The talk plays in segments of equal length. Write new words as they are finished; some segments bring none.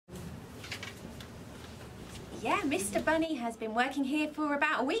Yeah, Mr. Bunny has been working here for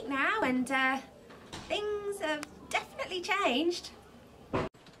about a week now, and things have definitely changed.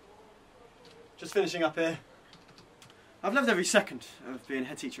 Just finishing up here. I've loved every second of being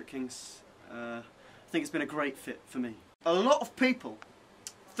head teacher at King's. I think it's been a great fit for me. A lot of people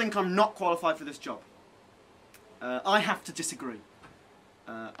think I'm not qualified for this job. I have to disagree.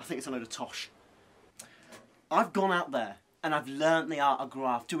 I think it's a load of tosh. I've gone out there and I've learnt the art of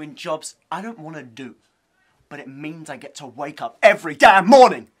graft, doing jobs I don't want to do. But it means I get to wake up every damn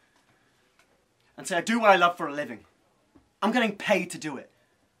morning and say I do what I love for a living. I'm getting paid to do it.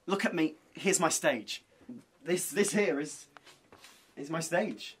 Look at me, here's my stage. This here is my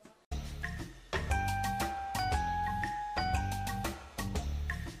stage.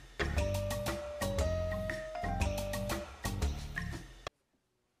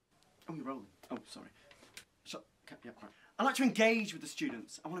 Oh, you're rolling. Oh, sorry. Shut. Okay, yeah, right. I like to engage with the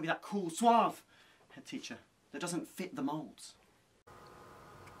students. I want to be that cool, suave head teacher that doesn't fit the moulds.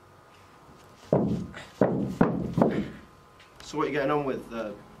 So what are you getting on with,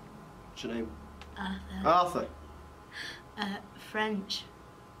 what's your name? Arthur. Arthur. French.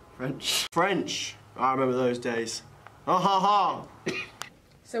 French. French. I remember those days. Ha ha ha.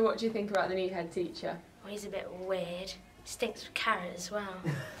 So what do you think about the new head teacher? Well, he's a bit weird. Stinks of carrot as well.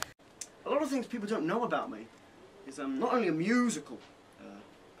 A lot of things people don't know about me is I'm not only a musical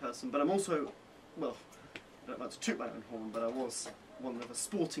person, but I'm also, well, I don't like to toot my own horn, but I was one of a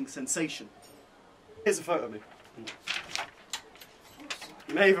sporting sensation. Here's a photo of me.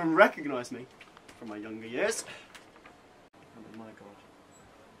 You may even recognise me from my younger years. Oh my God,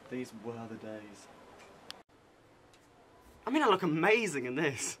 these were the days. I mean, I look amazing in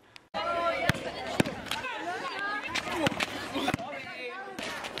this.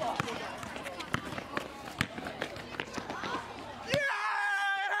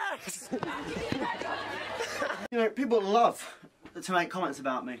 You know, people love to make comments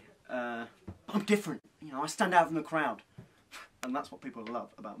about me. I'm different. You know, I stand out from the crowd. And that's what people love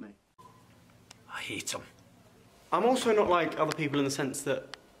about me. I hate them. I'm also not like other people in the sense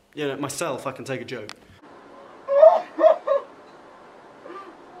that, you know, myself, I can take a joke.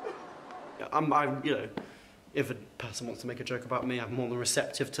 You know, if a person wants to make a joke about me, I'm more than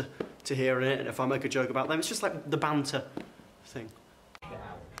receptive to hearing it. And if I make a joke about them, it's just like the banter thing.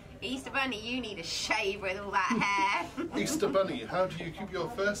 Easter Bunny, you need a shave with all that hair. Easter Bunny, how do you keep your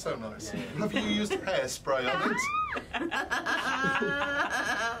fur so nice? Have you used hairspray on it?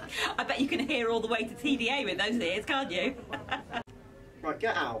 I bet you can hear all the way to TDA with those ears, can't you? Right,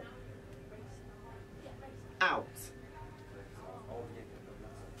 get out. Out.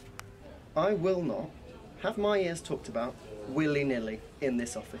 I will not have my ears talked about willy-nilly in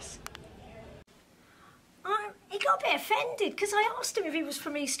this office. He got a bit offended because I asked him if he was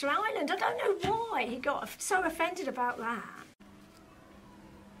from Easter Island. I don't know why he got so offended about that.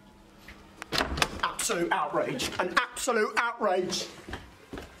 Absolute outrage. An absolute outrage.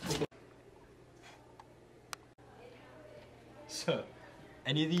 So,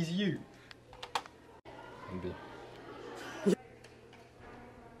 any of these you? Maybe.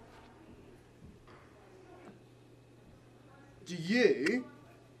 Do you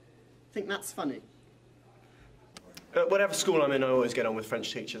think that's funny? Whatever school I'm in, I always get on with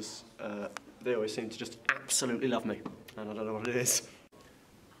French teachers. They always seem to just absolutely love me, and I don't know what it is.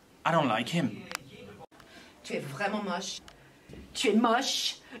 I don't like him. Tu es vraiment moche. Tu es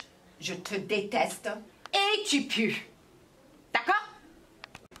moche. Je te déteste. Et tu pues. D'accord?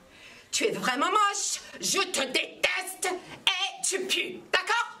 Tu es vraiment moche. Je te déteste. Et tu pues.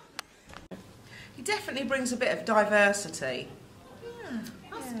 D'accord? He definitely brings a bit of diversity. Yeah,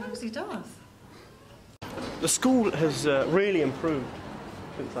 I suppose he does. The school has really improved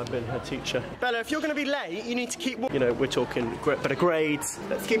since I've been head teacher. Bella, if you're going to be late, you need to keep... You know, we're talking better grades.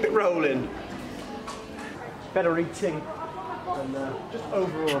 Let's keep it rolling. Better eating. And just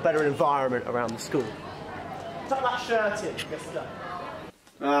overall a better environment around the school. Tuck that shirt in. Get stuck.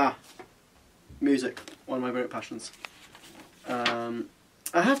 Ah, music. One of my great passions. I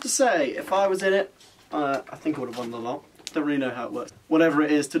have to say, if I was in it, I think I would have won the lot. Don't really know how it works. Whatever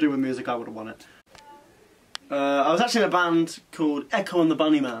it is to do with music, I would have won it. I was actually in a band called Echo and the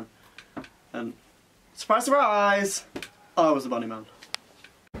Bunnyman, and surprise, surprise, I was the Bunnyman.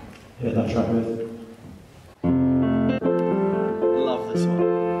 Hit that track with. Love this one.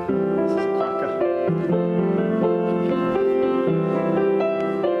 This is a cracker.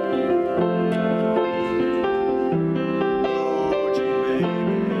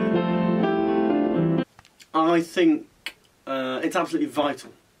 Oh, I think it's absolutely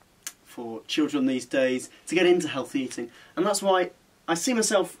vital for children these days to get into healthy eating, and that's why I see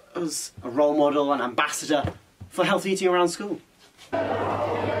myself as a role model, an ambassador for healthy eating around school. Hey,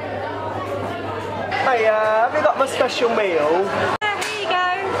 have you got my special meal? Here you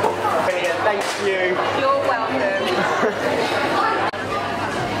go. Brilliant, thank you. You're welcome.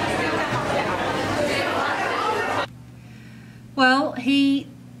 Well, he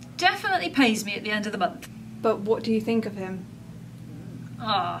definitely pays me at the end of the month. But what do you think of him?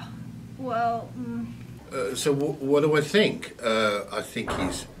 So what do I think? I think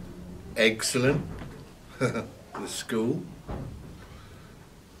he's excellent. The school.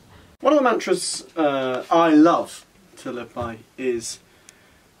 One of the mantras I love to live by is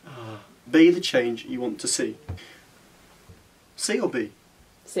be the change you want to see. See or be?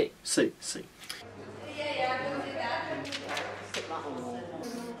 See. See.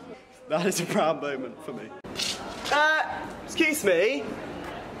 That is a proud moment for me. Excuse me,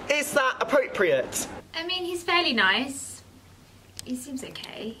 is that appropriate? I mean, he's fairly nice. He seems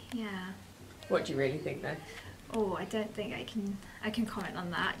okay, yeah. What do you really think then? Oh, I don't think I can comment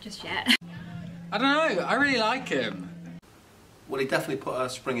on that just yet. I don't know, I really like him. Well, he definitely put a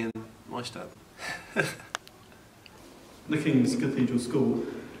spring in my step. The King's Cathedral School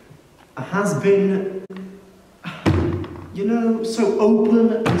has been, you know, so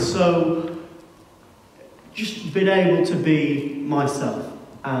open and so just been able to be myself.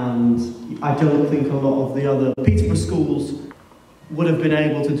 And I don't think a lot of the other Peterborough schools would have been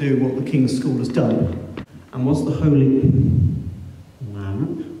able to do what the King's School has done. And was the Holy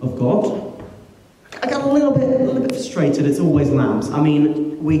Lamb of God? I got a little bit frustrated. It's always lambs. I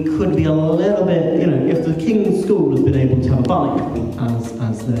mean, we could be a little bit, you know, if the King's School has been able to have a ballet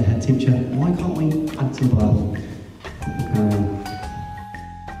as the head teacher, why can't we add some ballet?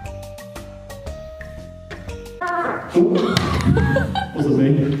 Wasn't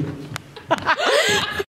me.